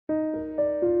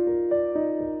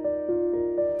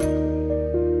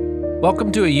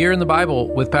Welcome to A Year in the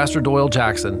Bible with Pastor Doyle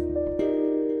Jackson.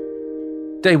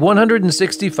 Day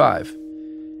 165,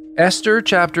 Esther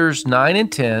chapters 9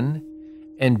 and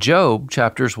 10, and Job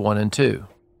chapters 1 and 2.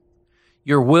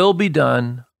 Your will be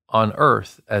done on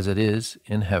earth as it is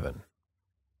in heaven.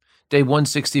 Day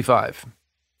 165.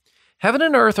 Heaven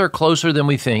and earth are closer than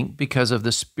we think because of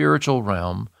the spiritual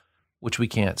realm, which we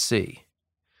can't see.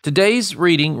 Today's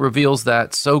reading reveals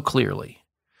that so clearly.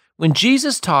 When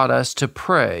Jesus taught us to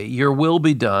pray, your will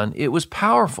be done, it was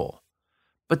powerful.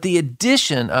 But the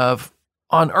addition of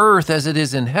on earth as it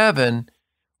is in heaven,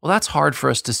 well, that's hard for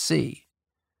us to see.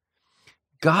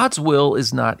 God's will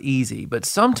is not easy, but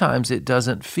sometimes it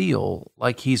doesn't feel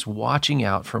like He's watching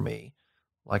out for me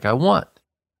like I want.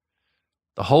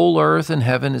 The whole earth and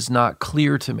heaven is not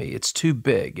clear to me. It's too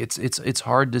big. It's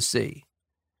hard to see.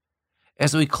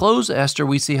 As we close Esther,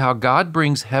 we see how God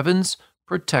brings heaven's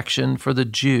protection for the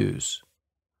Jews.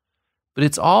 But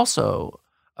it's also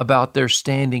about their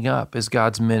standing up as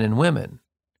God's men and women.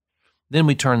 Then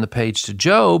we turn the page to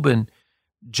Job, and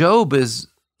Job is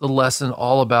the lesson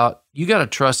all about you got to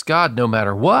trust God no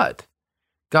matter what.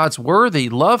 God's worthy,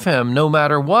 love Him no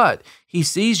matter what. He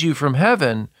sees you from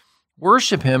heaven,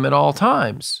 worship Him at all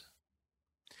times.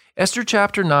 Esther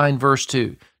chapter 9, verse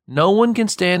 2, no one can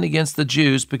stand against the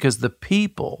Jews because the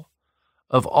people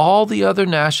of all the other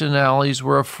nationalities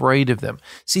were afraid of them.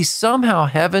 See, somehow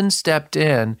heaven stepped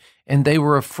in and they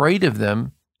were afraid of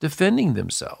them, defending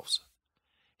themselves.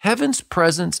 Heaven's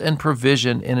presence and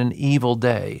provision in an evil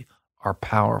day are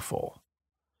powerful.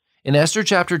 In Esther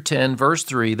chapter 10, verse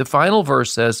 3, the final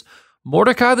verse says,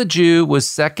 Mordecai the Jew was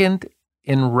second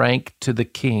in rank to the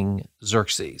king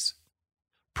Xerxes,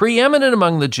 preeminent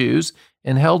among the Jews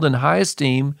and held in high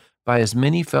esteem by his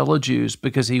many fellow Jews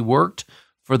because he worked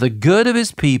for the good of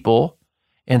his people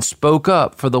and spoke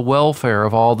up for the welfare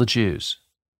of all the Jews.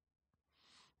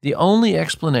 The only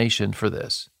explanation for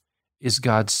this is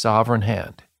God's sovereign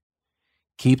hand.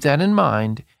 Keep that in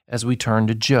mind as we turn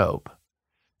to Job,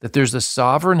 that there's a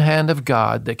sovereign hand of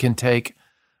God that can take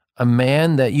a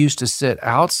man that used to sit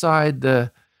outside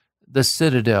the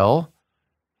citadel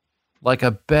like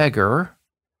a beggar,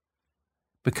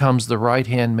 becomes the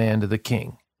right-hand man to the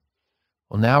king.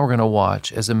 Well, now we're going to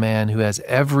watch as a man who has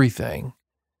everything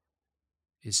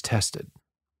is tested.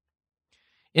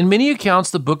 In many accounts,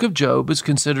 the book of Job is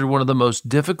considered one of the most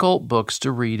difficult books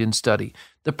to read and study.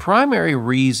 The primary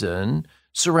reason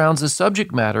surrounds the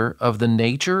subject matter of the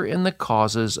nature and the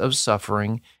causes of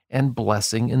suffering and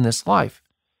blessing in this life.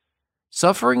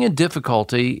 Suffering and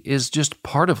difficulty is just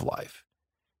part of life.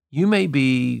 You may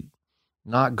be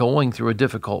not going through a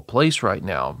difficult place right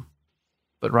now,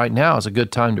 but right now is a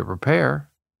good time to prepare.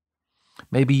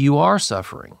 Maybe you are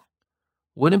suffering.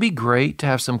 Wouldn't it be great to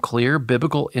have some clear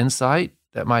biblical insight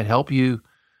that might help you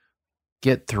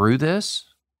get through this?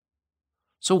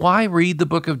 So why read the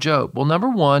book of Job? Well, number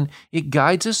one, it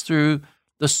guides us through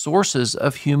the sources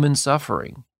of human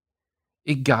suffering.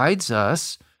 It guides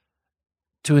us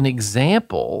to an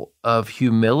example of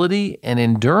humility and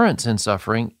endurance in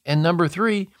suffering. And number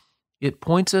three, it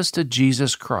points us to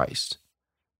Jesus Christ,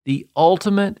 the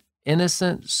ultimate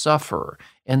innocent sufferer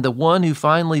and the one who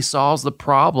finally solves the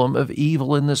problem of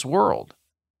evil in this world.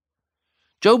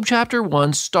 Job chapter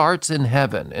 1 starts in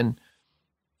heaven, and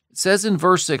it says in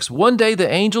verse 6, one day the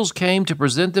angels came to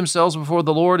present themselves before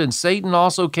the Lord, and Satan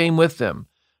also came with them.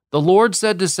 The Lord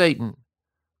said to Satan,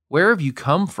 where have you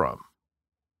come from?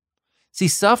 See,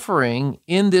 suffering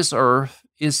in this earth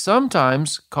is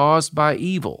sometimes caused by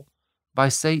evil, by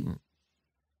Satan.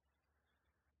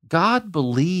 God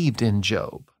believed in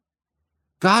Job.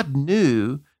 God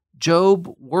knew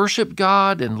Job worshiped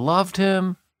God and loved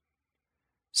him.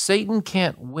 Satan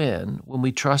can't win when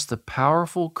we trust the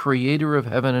powerful creator of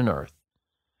heaven and earth.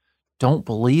 Don't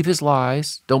believe his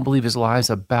lies. Don't believe his lies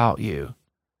about you.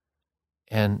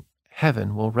 And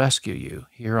heaven will rescue you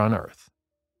here on earth.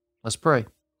 Let's pray.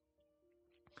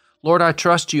 Lord, I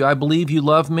trust you. I believe you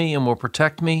love me and will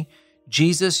protect me.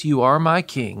 Jesus, you are my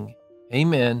King.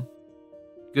 Amen.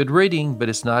 Good reading, but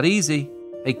it's not easy.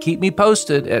 Hey, keep me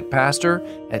posted at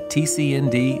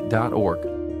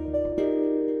pastor@tcnd.org.